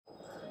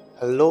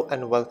Hello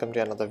and welcome to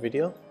another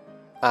video.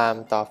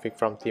 I'm Tawfiq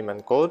from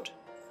ThemeNcode,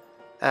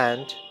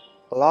 and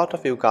a lot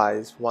of you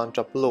guys want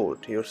to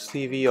upload your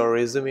CV or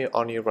resume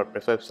on your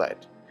WordPress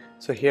website.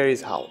 So here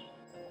is how.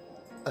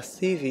 A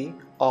CV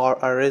or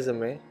a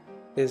resume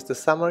is the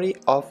summary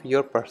of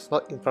your personal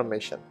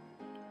information.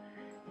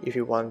 If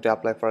you want to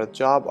apply for a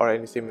job or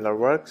any similar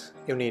works,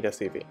 you need a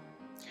CV.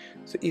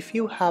 So if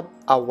you have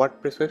a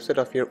WordPress website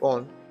of your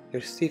own,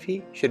 your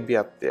CV should be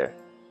up there.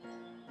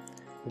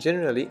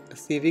 Generally, a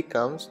CV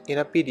comes in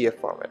a PDF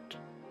format.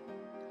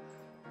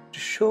 To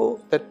show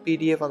that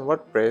PDF on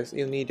WordPress,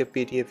 you need a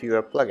PDF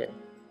viewer plugin.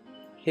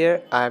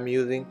 Here I am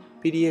using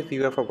PDF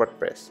viewer for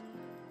WordPress,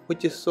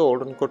 which is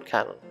sold on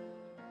CodeCanon.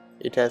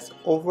 It has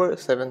over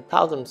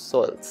 7,000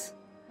 soils,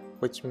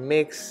 which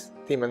makes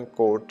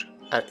ThemeNcode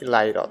an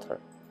elite author.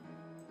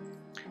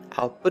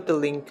 I'll put a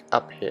link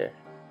up here.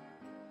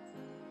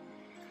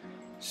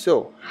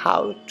 So,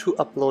 how to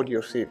upload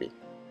your CV?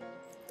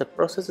 The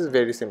process is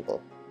very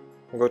simple.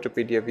 Go to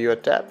PDF Viewer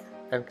tab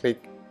and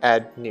click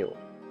Add New.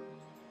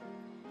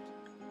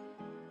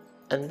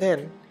 And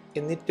then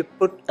you need to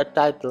put a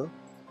title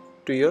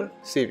to your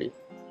CV.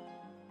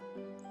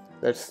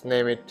 Let's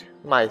name it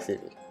My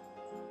CV.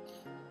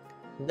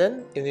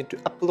 Then you need to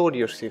upload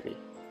your CV.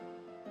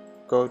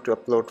 Go to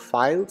Upload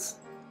Files,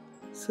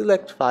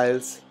 select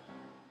Files,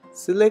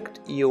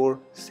 select your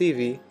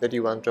CV that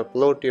you want to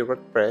upload to your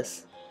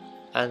WordPress,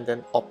 and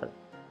then Open.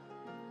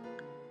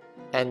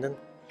 And then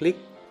click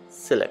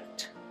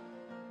Select.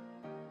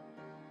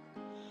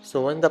 So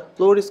when the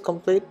upload is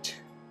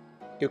complete,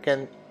 you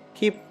can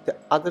keep the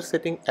other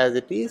setting as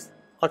it is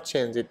or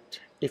change it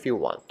if you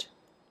want.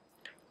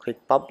 Click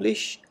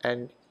Publish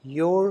and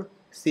your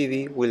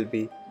CV will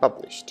be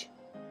published.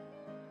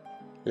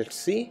 Let's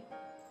see.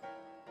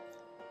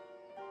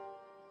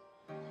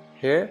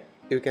 Here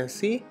you can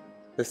see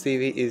the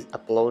CV is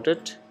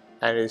uploaded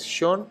and is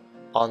shown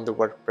on the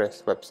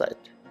WordPress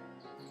website.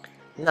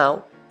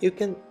 Now you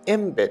can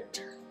embed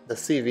the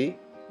CV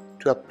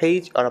to a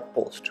page or a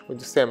post with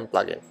the same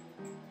plugin.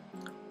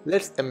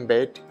 Let's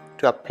embed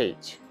to a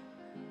page.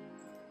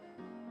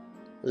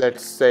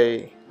 Let's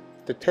say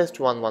the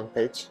test11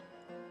 page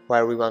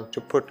where we want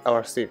to put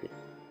our CV.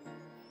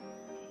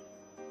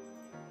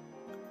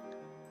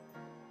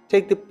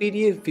 Take the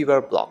PDF viewer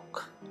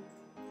block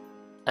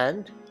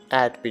and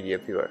add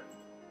PDF viewer.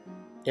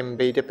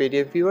 Embed a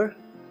PDF viewer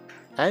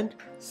and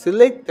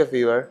select the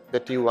viewer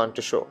that you want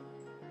to show.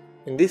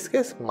 In this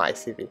case, My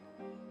CV.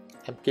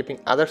 I'm keeping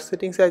other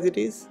settings as it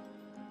is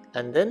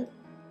and then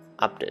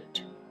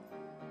update.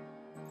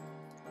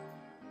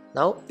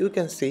 Now you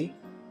can see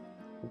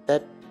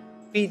that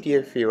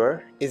PDF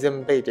viewer is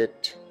embedded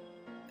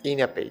in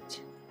a page.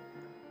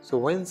 So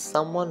when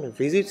someone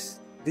visits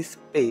this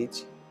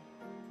page,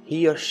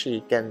 he or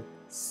she can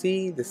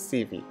see the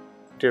CV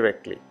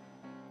directly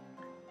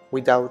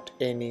without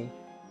any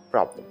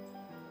problem.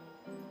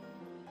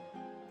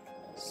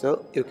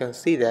 So you can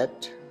see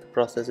that the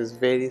process is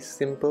very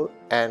simple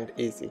and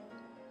easy.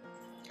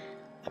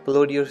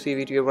 Upload your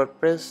CV to your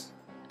WordPress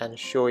and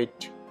show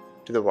it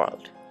to the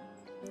world.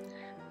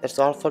 That's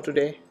all for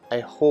today.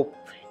 I hope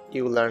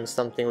you learned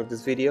something with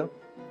this video.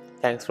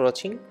 Thanks for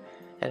watching,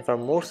 and for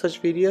more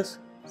such videos,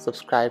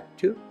 subscribe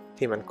to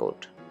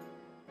ThemeNcode.